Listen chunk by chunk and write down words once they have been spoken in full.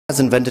has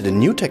invented a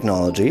new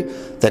technology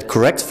that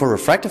corrects for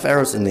refractive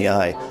errors in the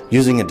eye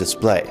using a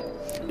display.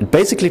 It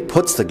basically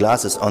puts the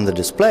glasses on the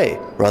display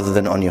rather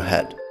than on your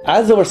head.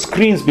 As our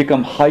screens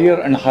become higher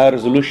and higher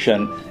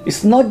resolution,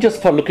 it's not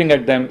just for looking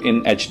at them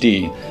in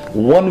HD.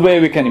 One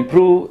way we can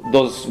improve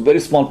those very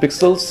small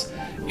pixels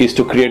is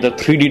to create a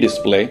 3D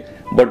display.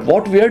 But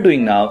what we are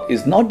doing now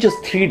is not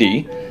just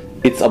 3D,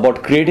 it's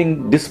about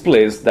creating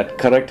displays that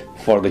correct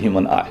for the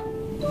human eye.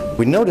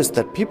 We noticed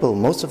that people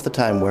most of the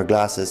time wear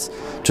glasses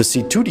to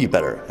see 2D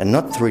better and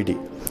not 3D.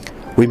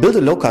 We built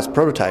a low-cost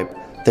prototype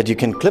that you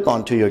can clip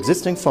onto your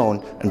existing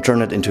phone and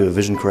turn it into a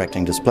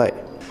vision-correcting display.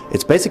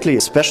 It's basically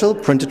a special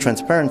printed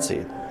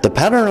transparency. The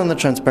pattern on the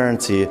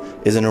transparency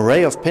is an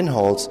array of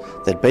pinholes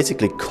that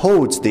basically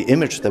codes the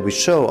image that we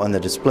show on the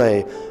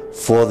display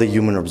for the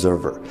human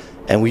observer.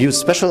 And we use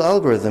special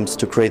algorithms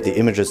to create the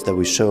images that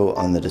we show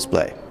on the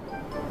display.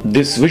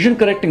 These vision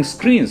correcting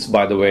screens,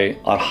 by the way,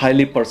 are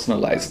highly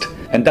personalized.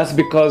 And that's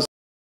because